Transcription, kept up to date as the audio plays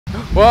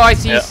Whoa, I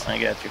see. Yeah, I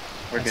got you.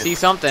 We're I good. see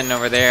something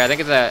over there. I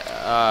think it's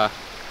a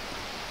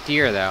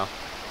deer, though.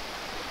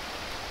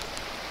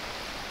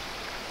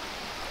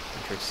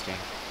 Interesting.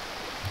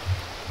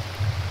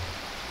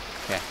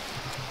 Okay.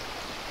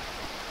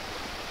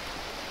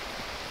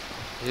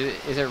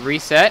 Is it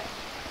reset?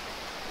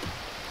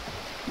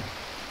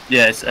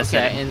 Yeah, I said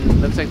Okay,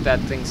 and looks like that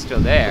thing's still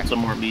there. some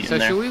more meat So in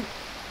there.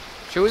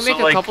 should we make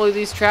a couple of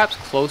these traps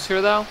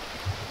closer, though?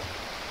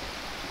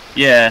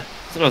 Yeah,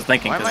 that's what I was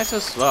thinking. Why am I so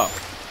slow?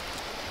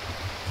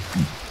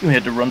 We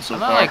had to run so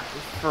I'm far. not like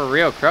for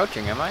real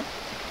crouching, am I?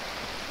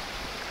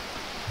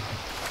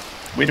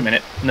 Wait a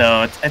minute.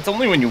 No, it's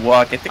only when you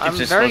walk. I think I'm it's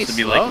just very supposed to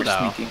be slow, like we're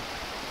though. sneaking.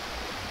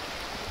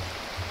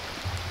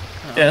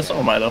 Oh, Yeah, okay. so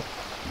am I though.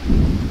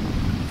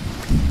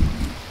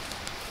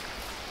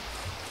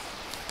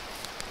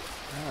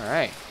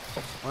 Alright.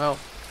 Well,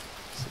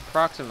 it's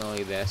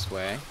approximately this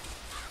way.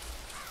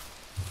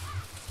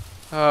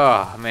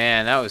 Oh,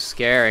 man, that was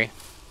scary.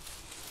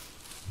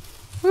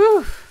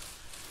 Whew.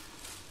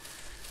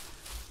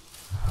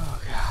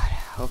 Oh, God.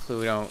 Hopefully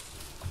we don't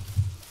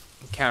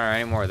encounter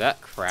any more of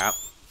that crap.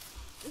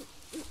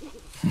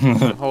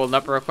 I'm holding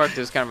up real quick. This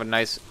is kind of a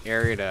nice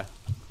area to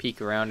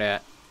peek around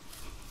at.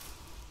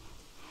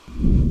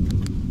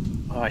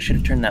 Oh, I should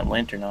have turned that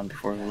lantern on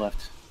before we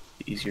left.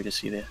 Be easier to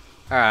see that.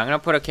 Alright, I'm going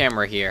to put a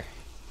camera here.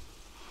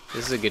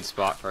 This is a good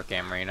spot for a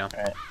camera, you know?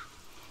 Alright.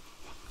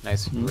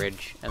 Nice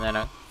ridge. And then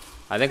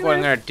I think what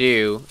I'm going to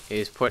do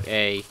is put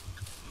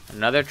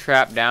another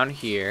trap down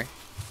here.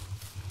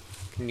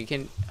 I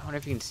wonder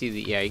if you can see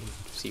yeah, you can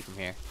see from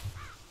here.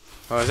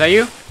 Oh, is that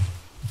you?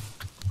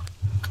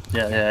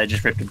 Yeah, I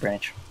just ripped a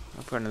branch.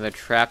 I'll put another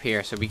trap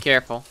here, so be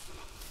careful.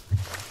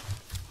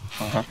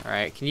 Uh-huh.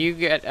 Alright, can you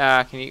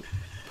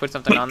put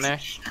something on there?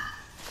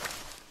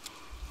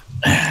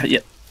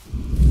 Yep.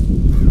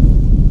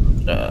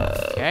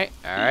 Okay,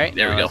 alright.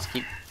 There we go. Let's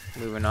keep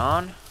moving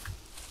on.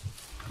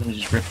 Let me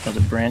just rip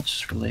another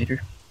branch for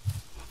later.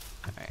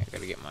 Alright, I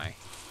gotta get my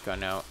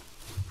gun out.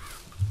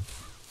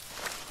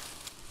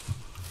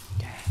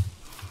 Okay.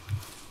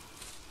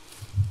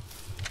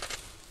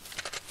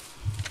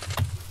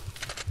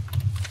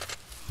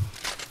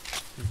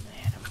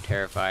 Man, I'm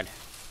terrified.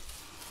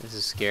 This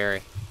is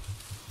scary.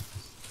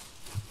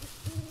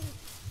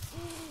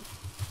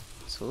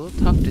 It's a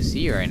little tough to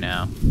see right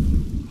now. I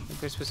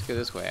think we're supposed to go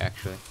this way,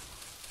 actually.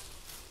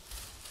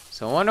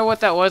 So I wonder what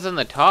that was on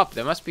the top.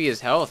 That must be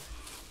his health.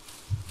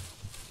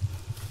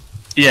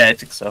 Yeah, I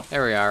think so.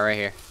 There we are, right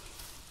here.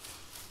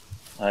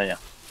 Oh, yeah.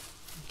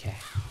 Okay.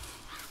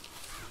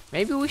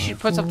 Maybe we should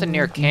put something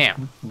near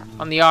camp,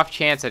 on the off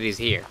chance that he's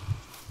here.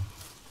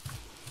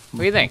 What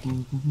do you think?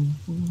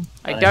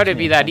 I doubt it'd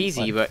be that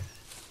easy, but...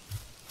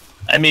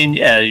 I mean,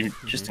 yeah,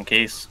 just in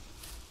case.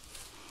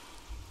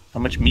 How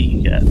much meat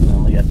you got? I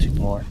only got 2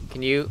 more.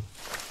 Can you...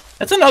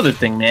 That's another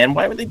thing, man.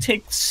 Why would they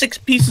take 6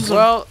 pieces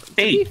Well, of to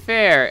bait? be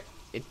fair,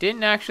 it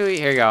didn't actually...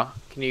 Here you go.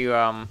 Can you,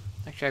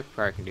 Actually, I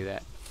probably can do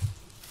that.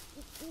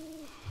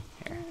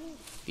 Here.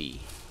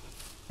 B.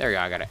 There we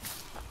go, I got it.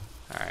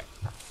 Alright.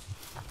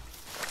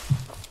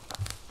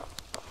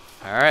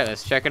 Alright,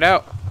 let's check it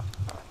out.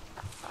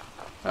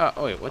 Oh,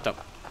 wait, what the...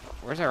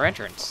 Where's our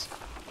entrance?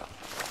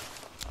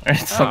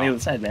 It's on the other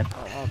side, man.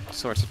 Oh, all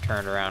sorts of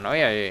turned around. Oh,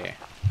 yeah.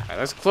 Alright,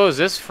 let's close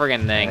this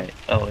friggin' thing. Right.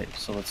 Oh, wait,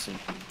 so let's see.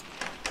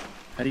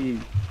 How do you...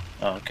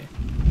 Oh, okay.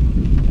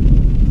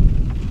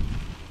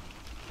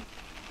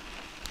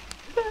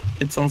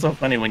 It sounds so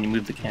funny when you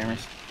move the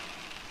cameras.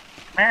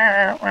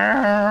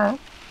 Oh,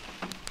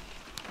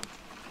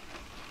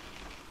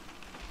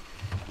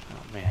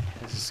 man,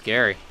 this is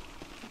scary.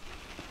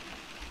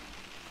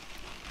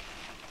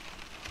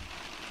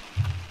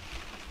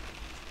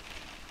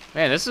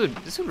 Man, this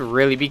would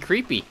really be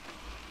creepy.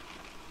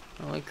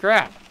 Holy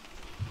crap.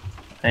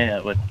 Yeah,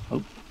 it would.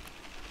 Oh.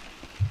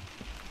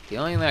 The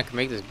only thing that could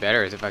make this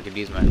better is if I could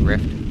use my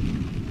rift.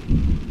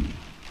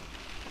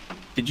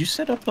 Did you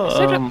set up a... I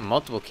set up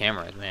multiple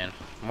cameras, man.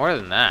 More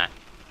than that.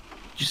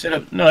 Did you set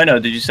up... No, I know.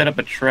 Did you set up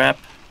a trap?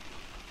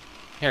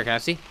 Here, can I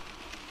see?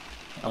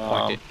 I'll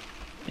point it.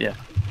 Yeah.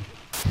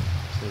 So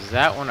there's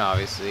that one,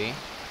 obviously.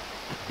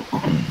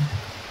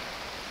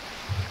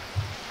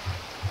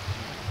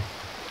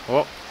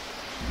 Oh.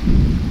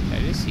 Did I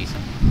just see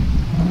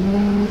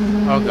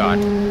something? Oh, God.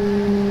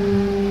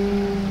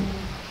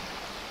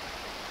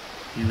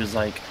 He was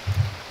like...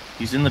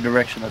 He's in the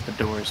direction that the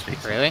door is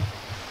facing. Really?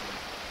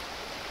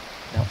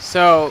 Yep.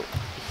 So,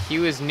 he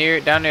was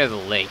down near the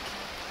lake.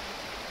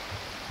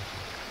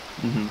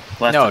 Mm-hmm.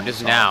 No,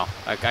 just now.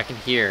 Like, I can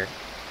hear.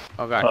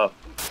 Oh, God. Oh.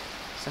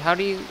 So how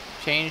do you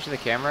change the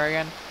camera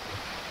again?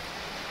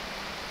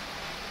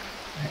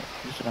 Alright,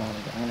 here's what I'm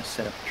gonna do. I'm gonna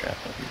set up a trap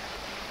over here.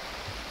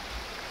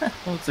 That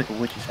looks like a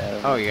witch's hat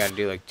over Oh, there. you gotta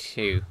do like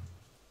 2.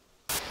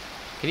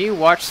 Can you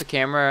watch the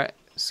camera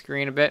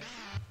screen a bit?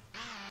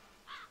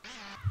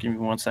 Give me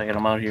 1 second.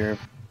 I'm out here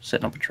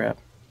setting up a trap.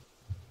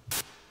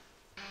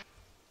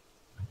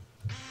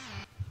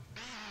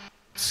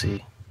 Let's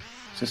see.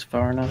 Is this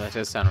far enough? That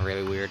does sound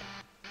really weird.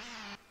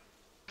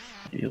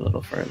 Maybe a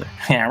little further.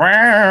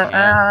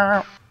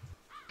 Yeah.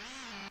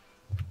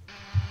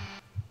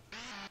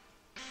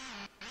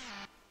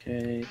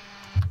 Okay.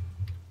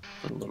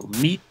 Put a little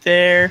meat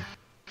there.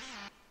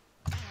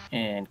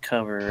 And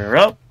cover her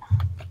up.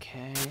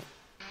 Okay.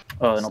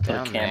 Oh, and I'll put a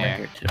down camera there.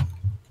 here too.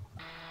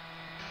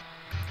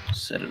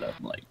 Set it up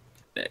like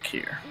back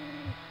here.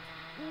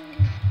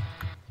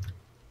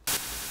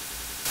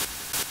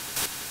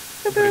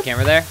 Put a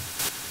camera there.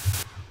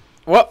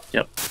 Whoop!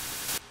 Yep.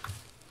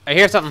 I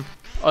hear something.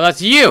 Oh,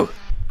 that's you!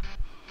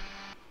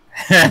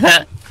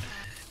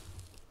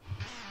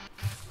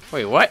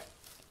 Wait, what?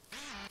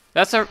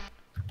 That's a...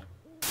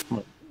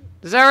 What?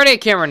 There's already a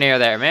camera near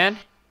there, man.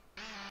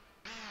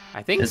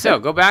 I think Is so. there?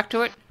 Go back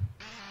to it.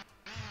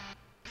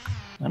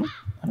 I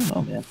don't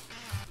know, man.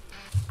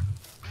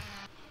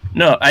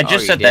 No, I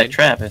just you set that did?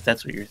 trap, if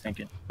that's what you're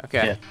thinking.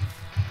 Okay. Yeah.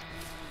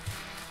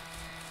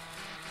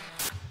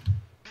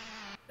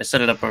 I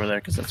set it up over there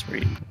because that's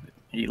where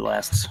he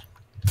lasts.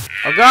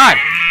 Oh, God!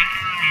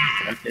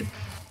 Tempted.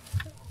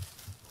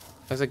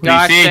 There's a do you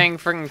gosh see? dang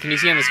freaking... Can you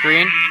see on the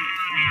screen?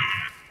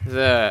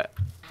 The...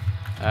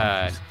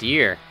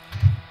 deer.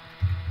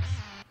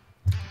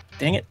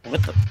 Dang it!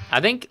 What the? I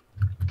think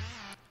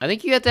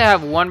you have to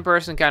have one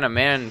person kind of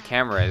man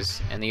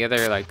cameras, and the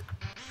other, like...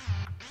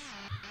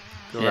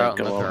 Go out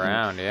and look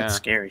around, yeah. That's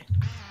scary.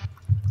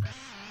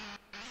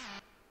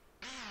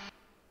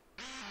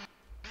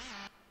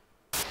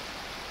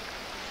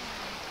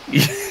 You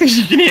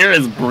can hear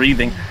us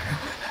breathing.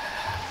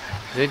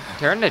 Did it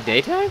turn to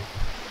daytime?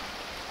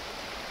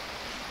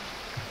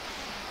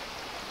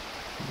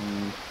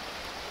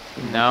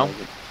 No.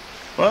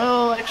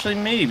 Well, actually,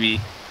 maybe.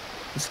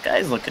 The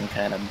sky's looking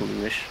kind of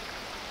bluish.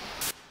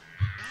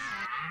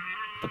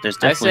 But there's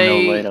I definitely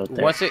say, no light out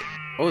there. what's it?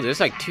 Oh,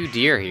 there's like 2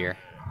 deer here.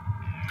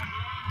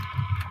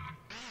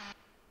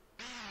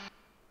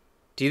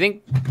 Do you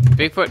think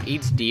Bigfoot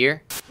eats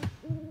deer?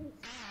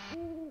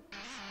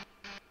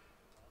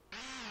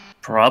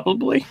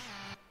 Probably.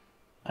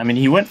 I mean,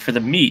 he went for the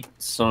meat,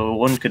 so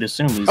one could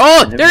assume he's...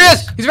 Oh, there he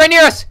is! He's right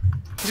near us!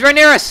 He's right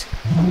near us!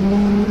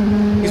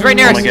 He's right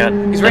near us! Oh my god.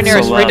 He's right That's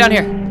near so us, right loud. down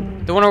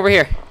here. The one over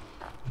here.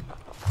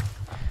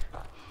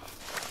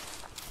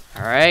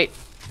 Alright.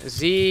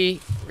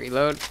 Z,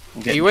 reload.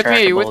 I'm Are getting you with me? Are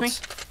tracker you with me?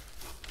 bullets.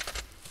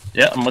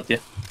 Yeah, I'm with you.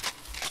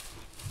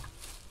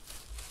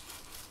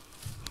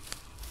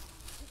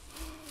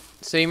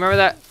 So you remember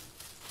that?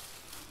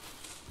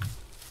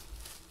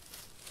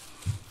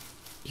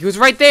 He was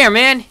right there,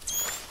 man!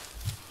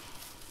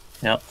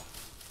 Yep.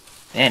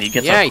 Man, he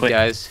gets Yeah, up he quick.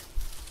 does.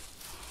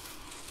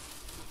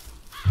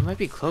 He might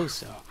be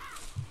close, though.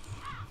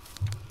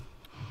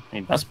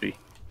 He must be.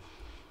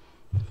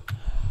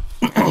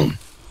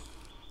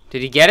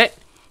 Did he get it?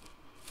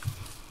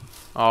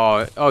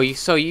 Oh,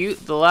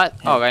 the last...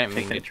 Yeah, Oh, I didn't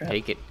take mean that to trap.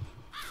 take it.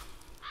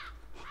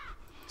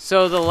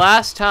 So the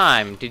last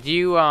time, did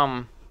you,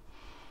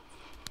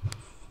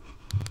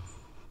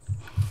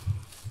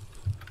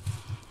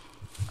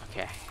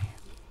 Okay.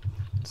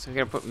 So we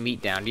gotta put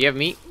meat down. Do you have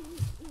meat?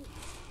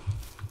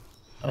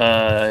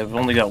 I've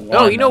only got one.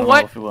 Oh, you know I don't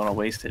what? know if we want to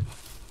waste it.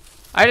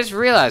 I just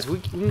realized we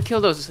can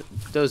kill those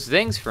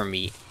things for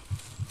meat.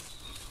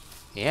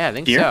 Yeah, I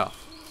think Deer? so.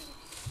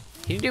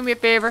 Can you do me a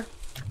favor?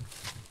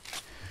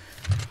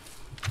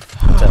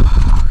 What's up?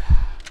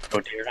 Go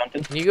deer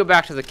hunting? Can you go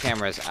back to the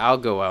cameras? I'll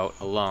go out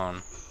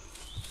alone.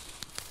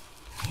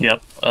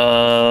 Yep.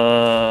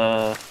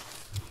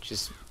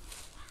 Just...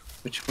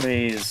 Which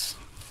way is...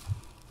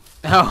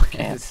 Oh,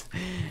 Can't.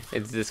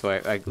 it's this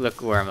way. Like,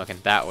 look where I'm looking.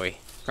 That way.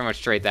 Pretty much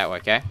straight that way,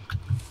 okay?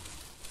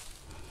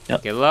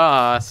 Yep. Get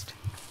lost.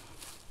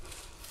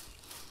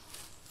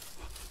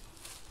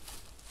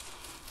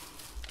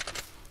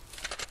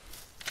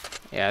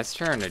 Yeah, it's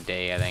turning to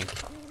day, I think.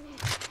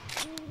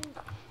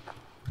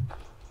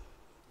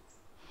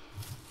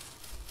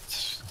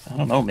 I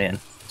don't know, man.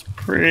 It's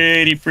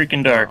pretty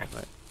freaking dark. Oh,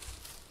 but...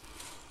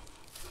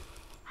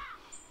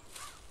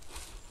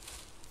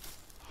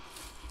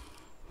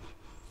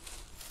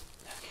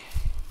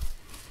 Okay.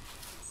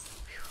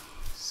 Whew.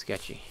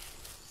 Sketchy.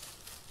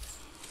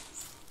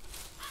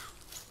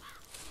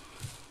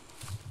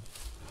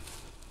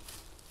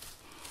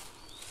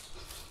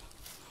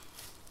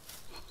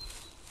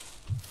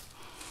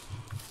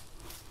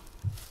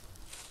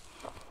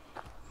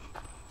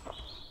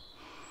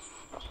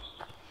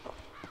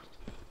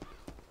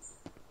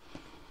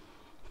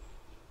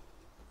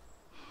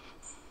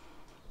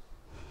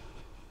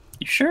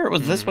 You sure it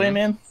was this way,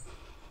 man?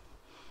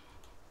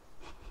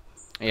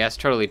 Yeah, it's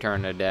totally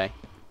turned to day.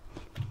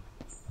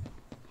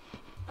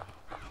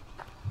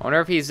 I wonder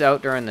if he's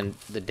out during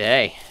the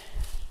day.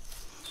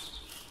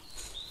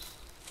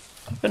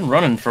 I've been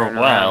running for Turn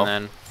a while. around,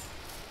 then.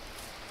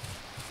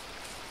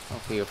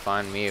 Hopefully you'll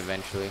find me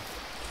eventually.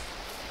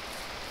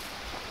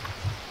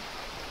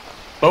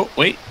 Oh,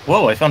 wait.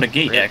 Whoa, I found a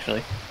gate, Really?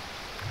 actually.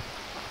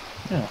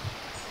 Yeah.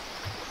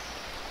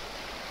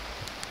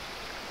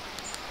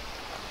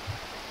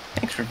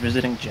 Thanks for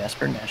visiting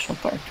Jasper National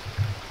Park.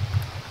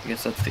 I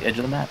guess that's the edge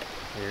of the map.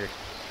 Weird.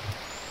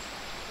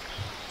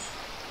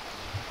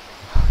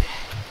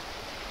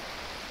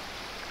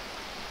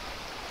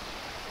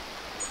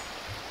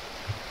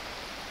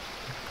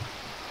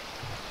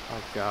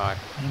 Oh god.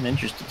 I'm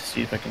interested to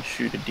see if I can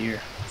shoot a deer.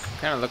 I'm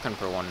kind of looking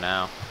for one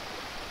now.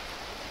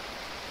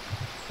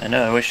 I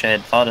know, I wish I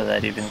had thought of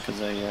that even,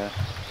 because I,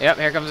 Yep,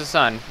 here comes the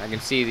sun. I can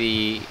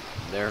see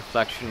the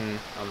reflection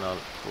on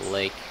the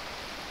lake.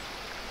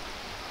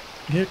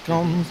 Here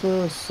comes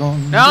the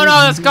sun. No,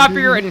 no, that's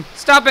copywritten.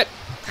 Stop it.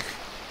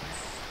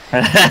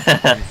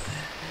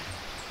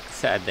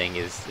 Sad thing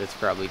is, that's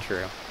probably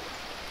true.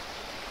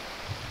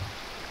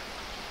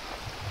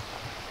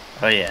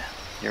 Oh yeah,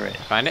 you're right.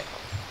 Find it?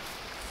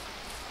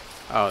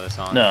 Oh, the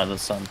song. No, the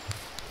sun.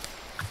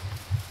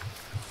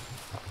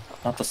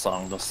 Not the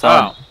song, the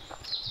sun. Oh.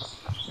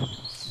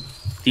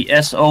 The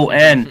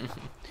S-O-N.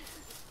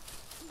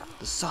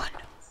 The sun.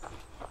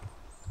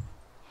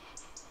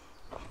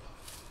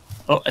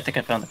 Oh, I think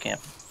I found the camp.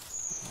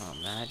 Oh,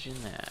 imagine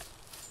that.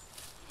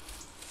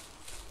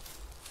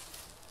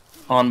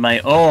 On my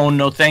own,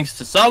 no thanks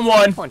to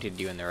someone. Pointed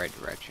you in the right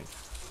direction.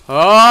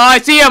 Oh, I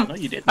see him! No,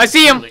 you didn't. I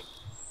see him!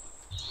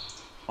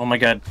 Oh my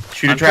god.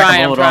 Shoot a I'm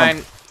tracker bullet on.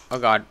 trying. Oh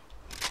god.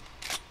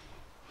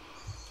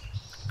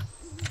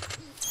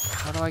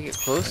 How do I get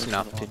close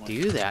enough to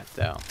do that,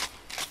 though?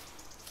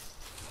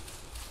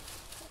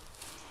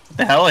 What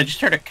the hell? I just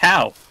heard a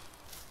cow.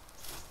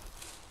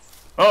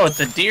 Oh, it's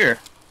a deer.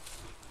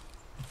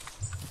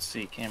 Let's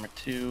see, camera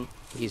 2.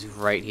 He's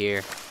right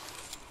here.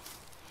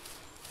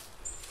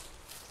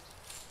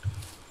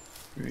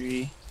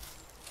 3.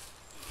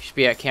 Should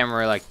be at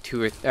camera like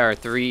 2 or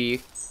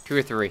 3. 2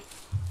 or 3.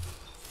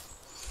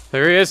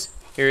 There he is.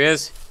 Here he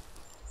is.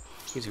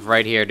 He's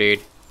right here,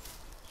 dude.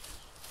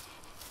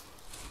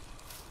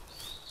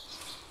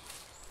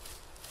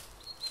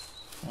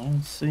 I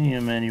don't see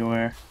him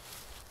anywhere.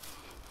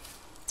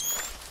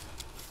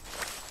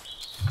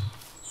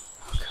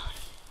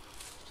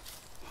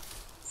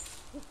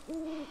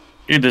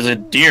 Dude, there's a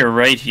deer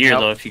right here, Nope.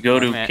 though. If you go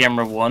to Man.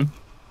 camera 1.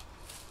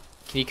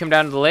 Can you come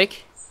down to the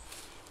lake?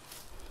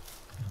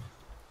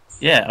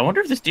 Yeah, I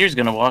wonder if this deer's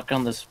gonna walk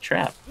on this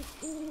trap.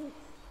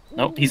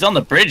 Nope, he's on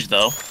the bridge,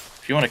 though.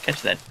 If you want to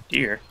catch that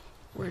deer.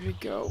 Where'd it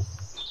go?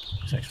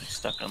 He's actually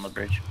stuck on the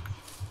bridge.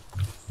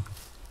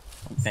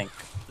 I think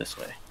this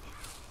way.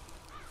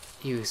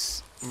 He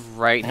was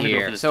right I'm gonna go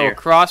for here. this So deer.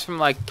 across from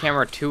like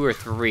camera 2 or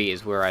 3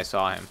 is where I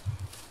saw him.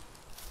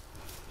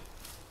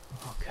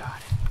 Oh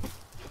god.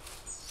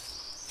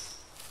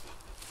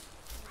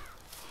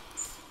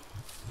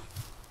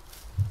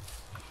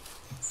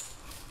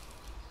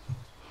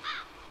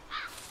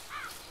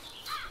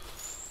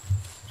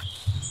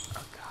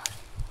 Oh god.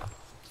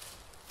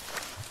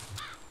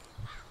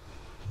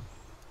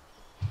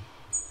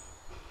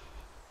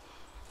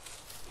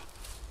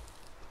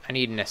 I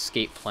need an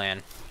escape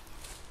plan.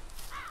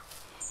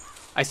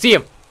 I see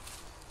him!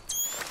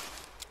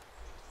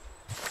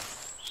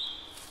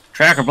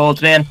 Tracker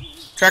bullets, man.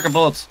 Tracker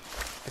bullets.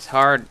 It's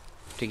hard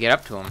to get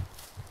up to him.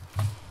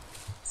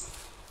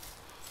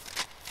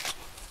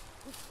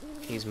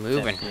 He's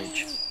moving. That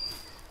bridge.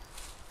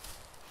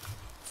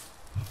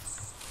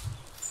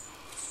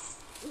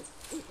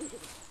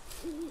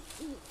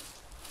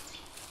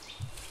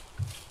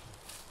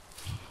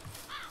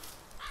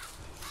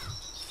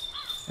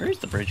 Where is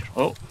the bridge?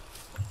 Oh,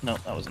 no,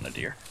 that wasn't a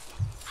deer.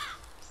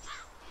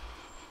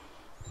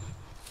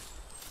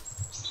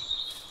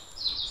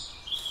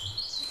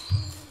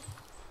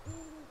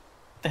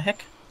 What the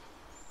heck?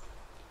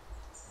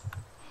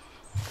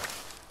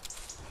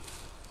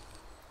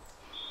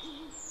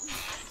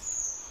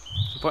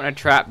 I'm putting a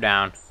trap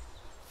down.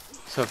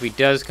 So if he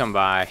does come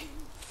by,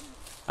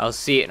 I'll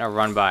see it and I'll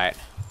run by it.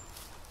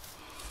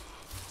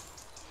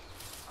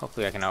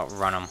 Hopefully I can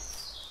outrun him.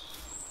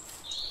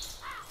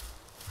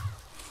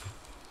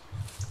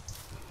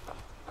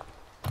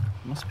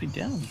 Must be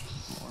down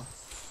more.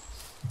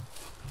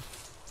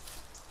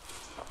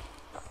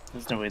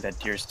 There's no way that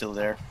deer's still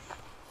there.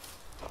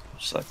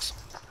 Which sucks.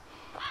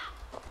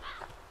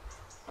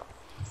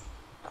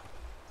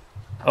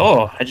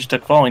 Oh, I just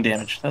took falling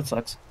damage. That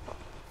sucks.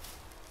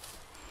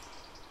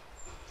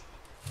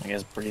 I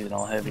guess breathing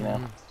all heavy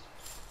now.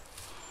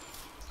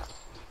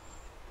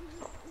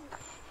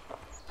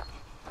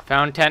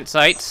 Found tent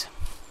sites.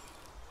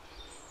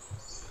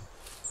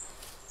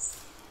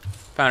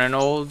 Found an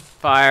old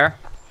fire.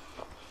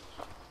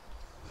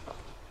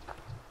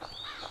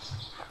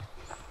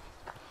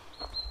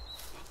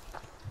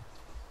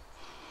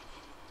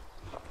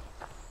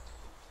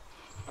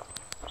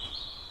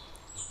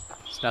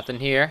 There's nothing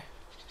here.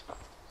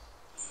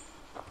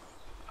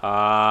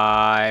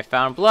 I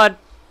found blood.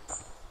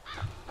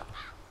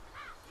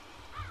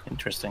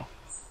 Interesting.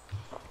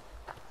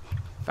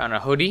 Found a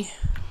hoodie.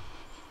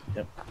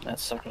 Yep, that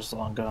sucker's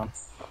long gone.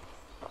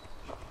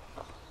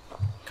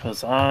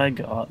 'Cause I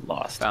got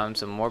lost. Found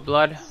some more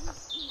blood.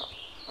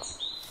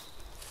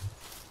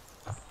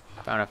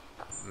 Found a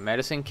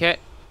medicine kit.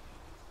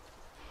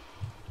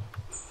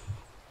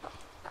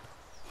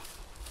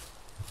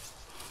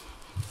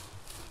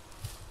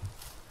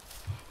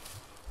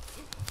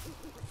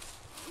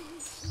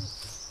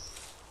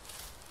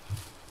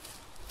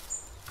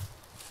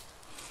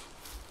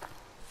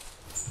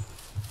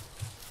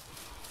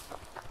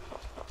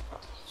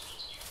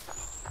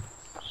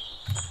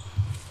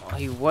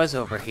 he was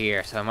over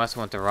here, so I must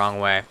have went the wrong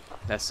way.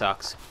 That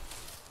sucks.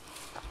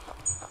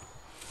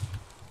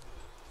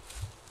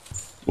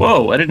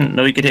 Whoa, I didn't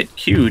know you could hit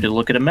Q to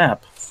look at a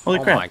map. Holy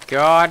crap. Oh my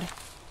god.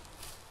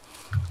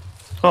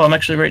 Oh, I'm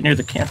actually right near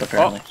the camp,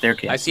 apparently. Oh, Their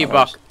camp. I see a not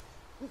buck.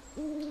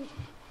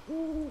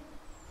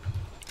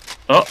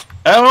 ours.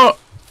 Oh!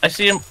 I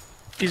see him.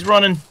 He's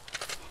running.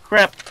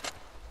 Crap.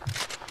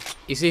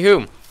 You see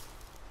whom?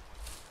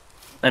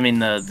 I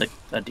mean, a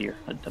deer.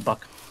 A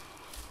buck.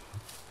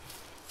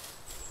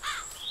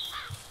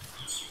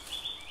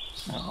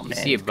 Oh, man. You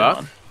see a he's buck?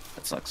 gone.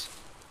 That sucks.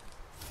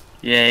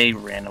 Yeah, he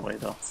ran away,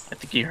 though. I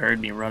think he heard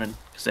me running,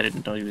 because I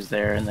didn't know he was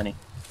there, and then he...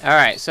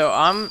 Alright, so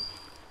I'm...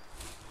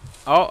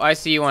 Oh, I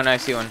see one, I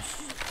see one.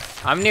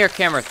 I'm near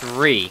camera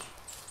 3.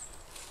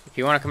 If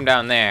you want to come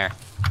down there.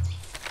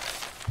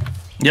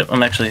 Yep,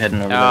 I'm actually heading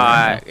over there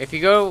right now. If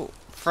you go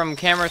from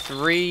camera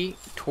 3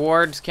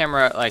 towards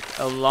camera, like,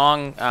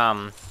 along,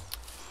 I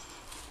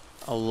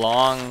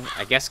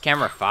guess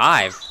camera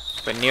 5,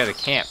 but near the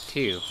camp,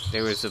 too.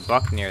 There was a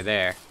buck near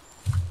there.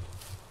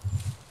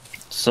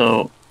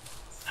 So,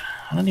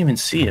 I don't even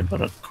see it,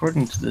 but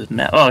according to the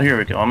map... Oh, here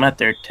we go. I'm at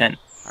their tent.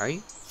 Are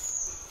you?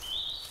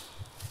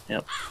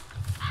 Yep.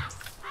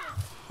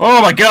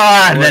 Oh my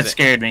god, that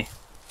scared me.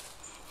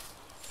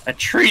 A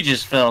tree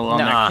just fell on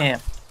their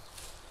camp.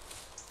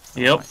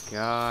 Yep. Oh my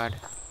god.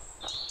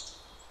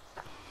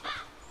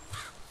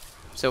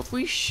 So if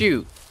we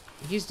shoot,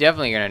 he's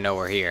definitely gonna know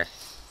we're here.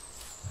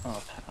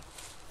 Oh,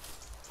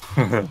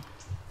 pal.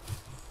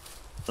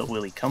 But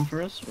will he come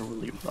for us, or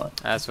will he run?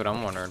 That's what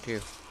I'm wondering,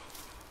 too.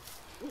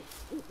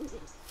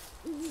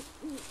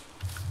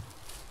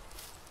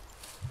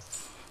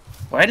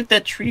 Why did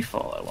that tree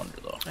fall, I wonder,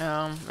 though?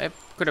 It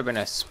could have been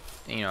a,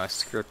 you know, a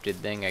scripted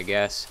thing, I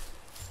guess.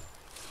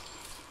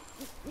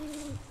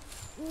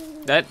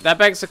 That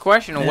begs the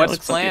question of what's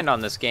planned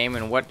on this game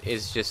and what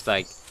is just,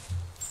 like,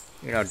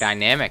 you know,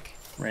 dynamic.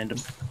 Random.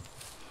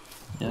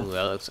 Yeah. Ooh,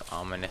 that looks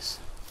ominous.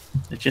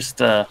 It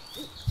just,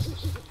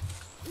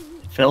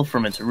 fell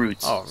from its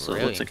roots, oh, so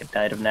really? it looks like it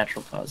died of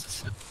natural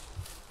causes.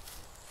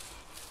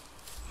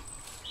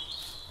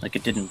 Like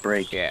it didn't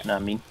break, yeah. You know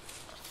what I mean?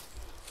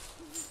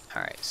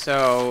 Alright,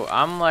 so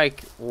I'm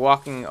like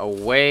walking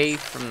away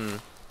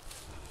from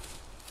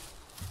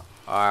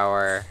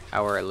our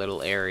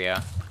little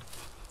area,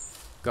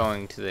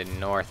 going to the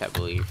north, I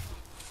believe.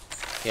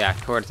 Yeah,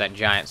 towards that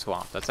giant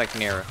swamp. That's like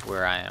near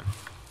where I am.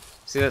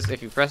 See this?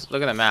 If you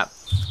look at the map.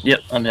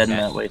 Yep, I'm heading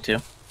that way too.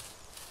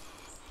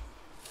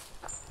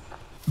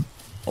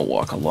 I'll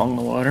walk along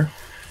the water.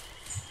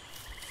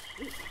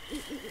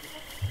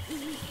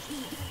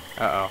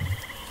 Uh-oh.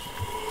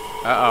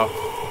 Uh-oh.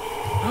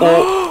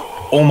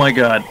 Oh, oh my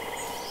god.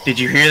 Did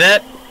you hear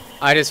that?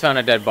 I just found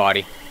a dead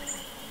body.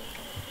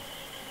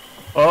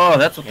 Oh,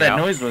 that's what that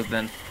noise was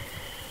then.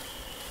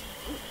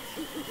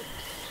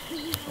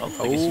 Well,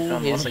 oh,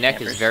 his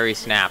neck is very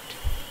snapped.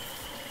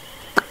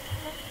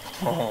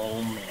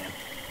 Oh, man.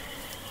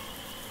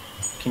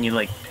 Can you,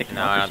 like, pick him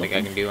up? No, I don't think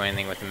I can do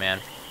anything with the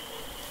man.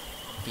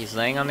 He's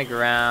laying on the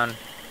ground.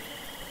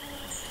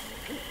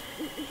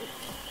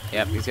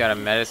 Yep, he's got a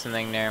medicine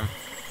thing there.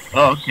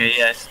 Oh, okay,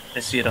 yeah, I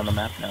see it on the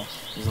map now.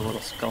 There's a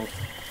little skull.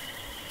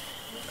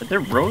 Are there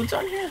roads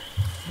on here?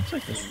 Looks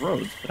like there's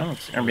roads, but I don't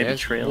see. Or maybe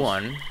trails.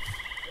 One.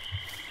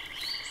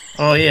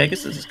 Oh, yeah, I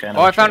guess this is kind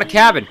of. Oh, I found a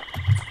cabin.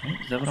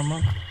 Is that what I'm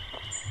on?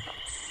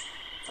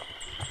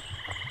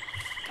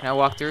 Can I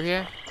walk through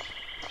here?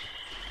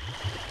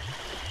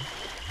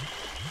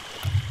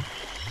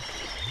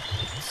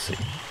 Let's see.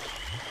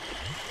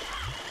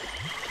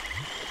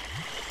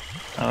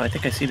 Oh, I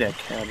think I see that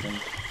cabin.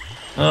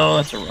 Oh,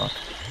 that's a rock.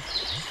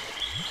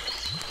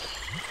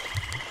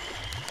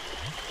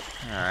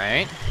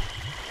 Alright.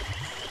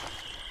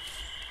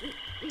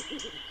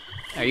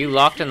 Are you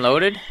locked and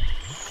loaded?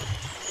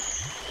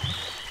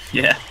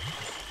 Yeah.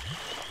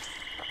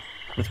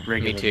 With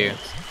regular Me too.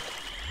 bullets.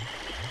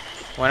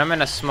 When I'm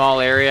in a small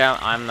area,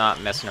 I'm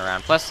not messing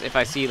around. Plus, if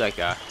I see like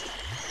a...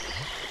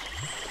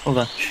 Hold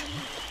on. Shh.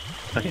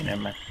 Okay,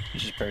 never mind.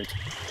 It's just birds.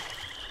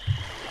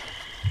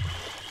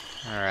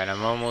 Alright,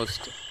 I'm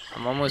almost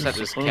at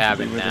this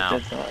cabin now.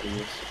 Is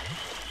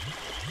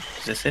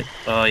this it?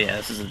 Oh yeah,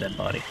 this is a dead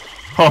body.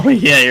 Oh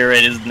yeah, you're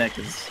right, his neck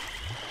is...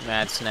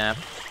 Mad snap.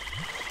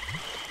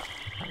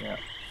 Yeah.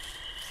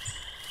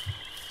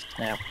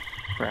 Snap,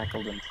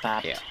 crackled, and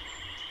popped. Yeah.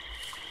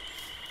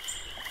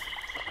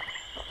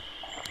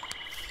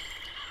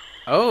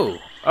 Oh!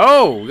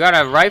 Oh! We got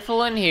a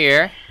rifle in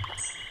here.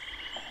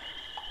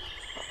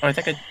 Oh, I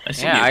think I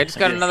see you. Yeah, I just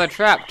got another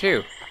trap,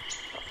 too.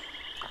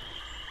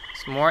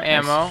 Some more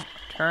ammo.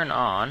 Turn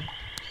on.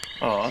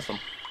 Oh, awesome.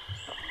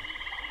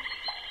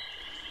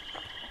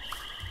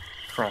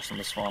 Crossing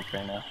the swamp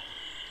right now.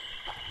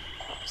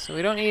 So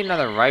we don't need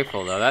another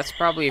rifle, though. That's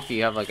probably if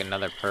you have, like,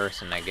 another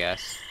person, I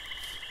guess.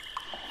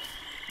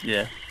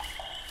 Yeah.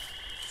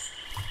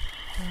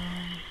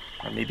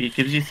 Or maybe it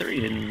gives you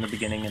 3 in the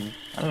beginning, and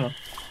I don't know.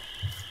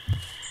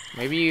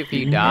 Maybe if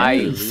you die,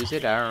 you lose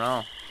it? I don't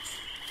know.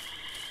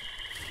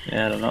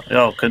 Yeah, I don't know.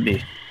 Oh, could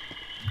be.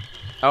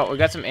 Oh, we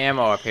got some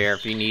ammo up here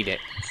if you need it.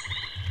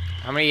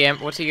 How many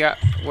what's he got?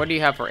 What do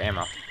you have for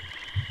ammo?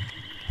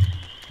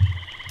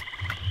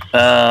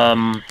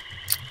 14?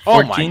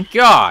 Oh my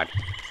god!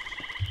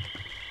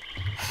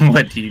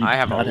 What do you I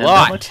have a not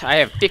lot. that much? I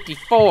have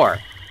 54.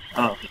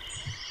 Oh.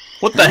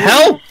 What the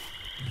hell?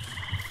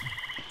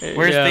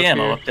 Where's Yeah, the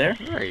ammo? here. Up there?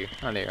 Where are you?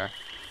 Oh, there you are.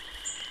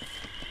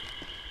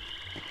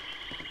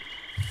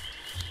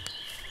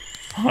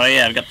 Oh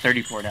yeah, I've got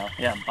 34 now.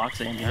 Yeah,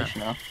 box of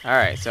ammunition now.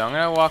 Alright, so I'm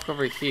gonna walk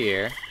over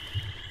here.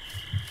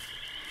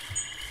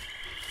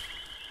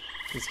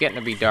 It's getting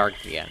to be dark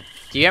again.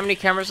 Do you have any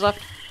cameras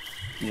left?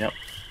 Yep.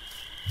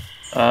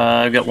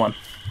 I've got one.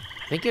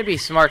 I think it'd be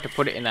smart to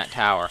put it in that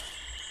tower.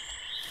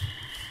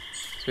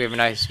 So we have a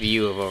nice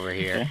view of over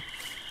here.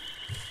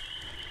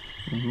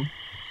 Okay.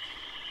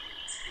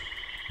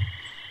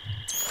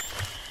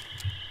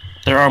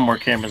 There are more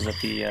cameras at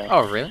the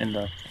Oh, really? in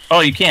the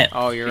Oh, you can't.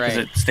 Oh, you're because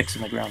right. it sticks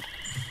in the ground.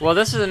 Well,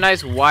 this is a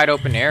nice wide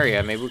open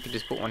area. Maybe we could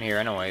just put one here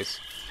anyways.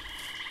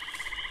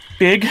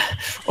 Big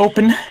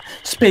open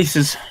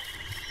spaces.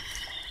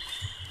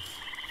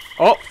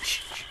 Oh! Shh,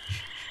 shh, shh.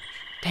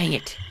 Dang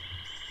it.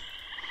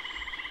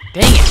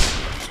 Dang it!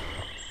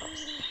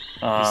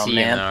 Oh, You see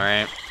man. him though,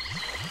 right?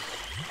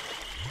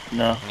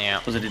 No.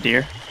 Yeah. Was it a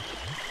deer?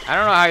 I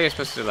don't know how you're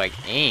supposed to, like,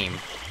 aim.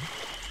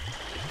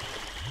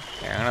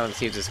 Here, I'm gonna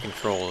see if this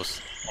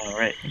controls.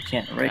 Alright, you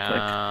can't right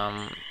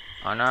click.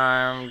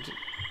 Unarmed.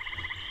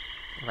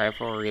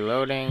 Rifle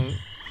reloading.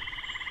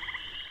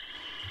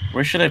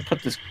 Where should I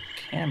put this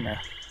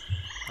camera?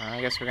 I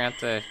guess we're gonna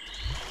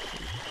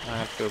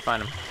have to go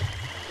find him.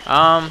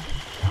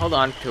 Hold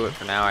on to it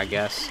for now, I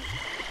guess.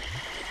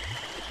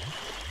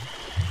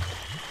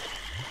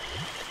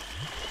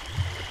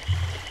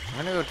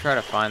 I'm gonna go try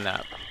to find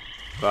that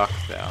buck,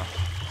 though.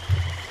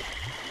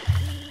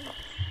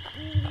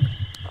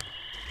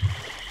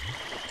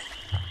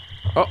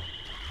 Oh!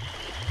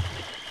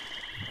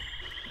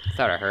 I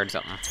thought I heard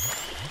something.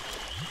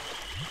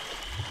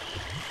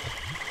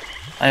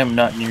 I am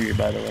not near you,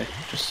 by the way,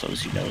 just so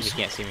as you know. You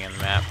can't see me on the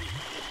map.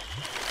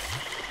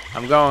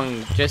 I'm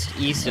going just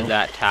east of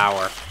that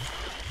tower.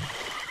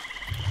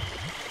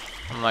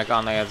 I'm like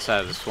on the other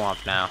side of the swamp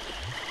now.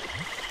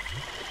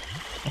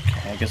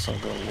 Okay, I guess I'll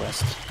go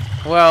west.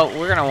 Well,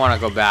 we're gonna want to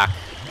go back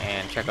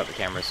and check out the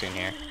camera soon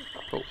here.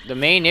 But the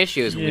main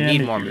issue is we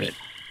need more meat.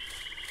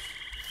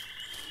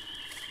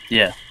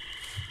 Yeah.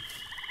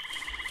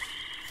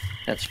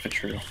 That's for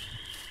true.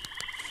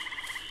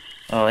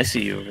 Oh, I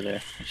see you over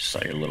there. I just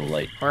saw your little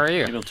light. Where are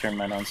you? Maybe I'll turn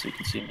mine on so you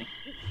can see me.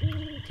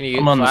 Can you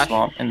I'm on flash? the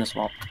swamp. In the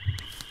swamp.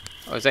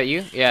 Oh, is that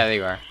you? Yeah, there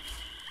you are.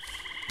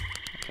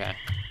 Okay.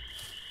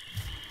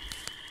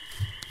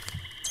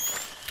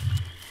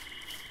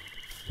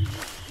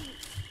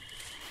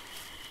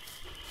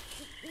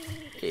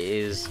 It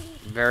is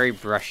very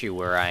brushy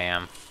where I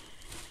am.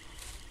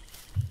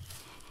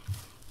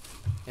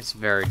 It's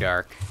very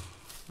dark.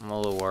 I'm a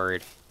little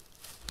worried.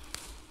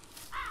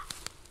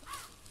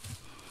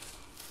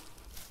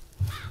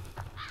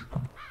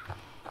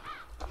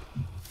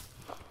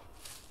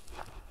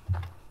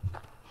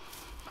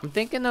 I'm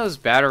thinking those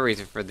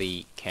batteries are for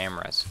the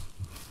cameras.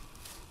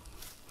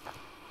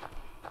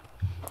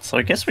 So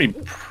I guess we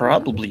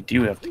probably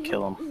do have to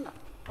kill him.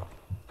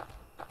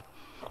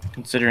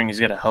 Considering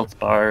he's got a health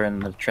bar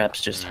and the traps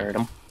just hurt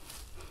him.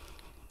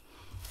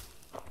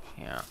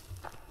 Yeah.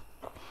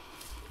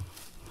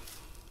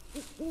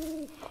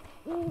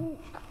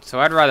 So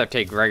I'd rather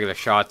take regular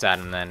shots at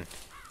him than...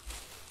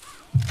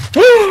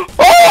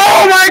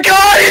 Oh my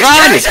god! He's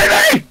Run!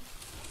 chasing me!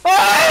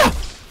 Oh!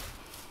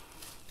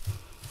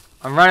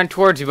 I'm running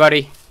towards you,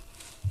 buddy.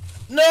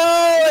 No,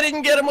 I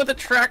didn't get him with a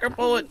tracker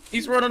bullet.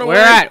 He's running away.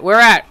 Where at? Where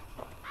at?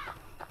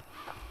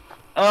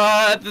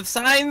 The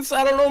signs?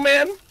 I don't know,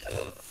 man.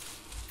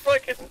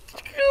 Fucking...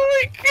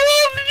 Oh my god!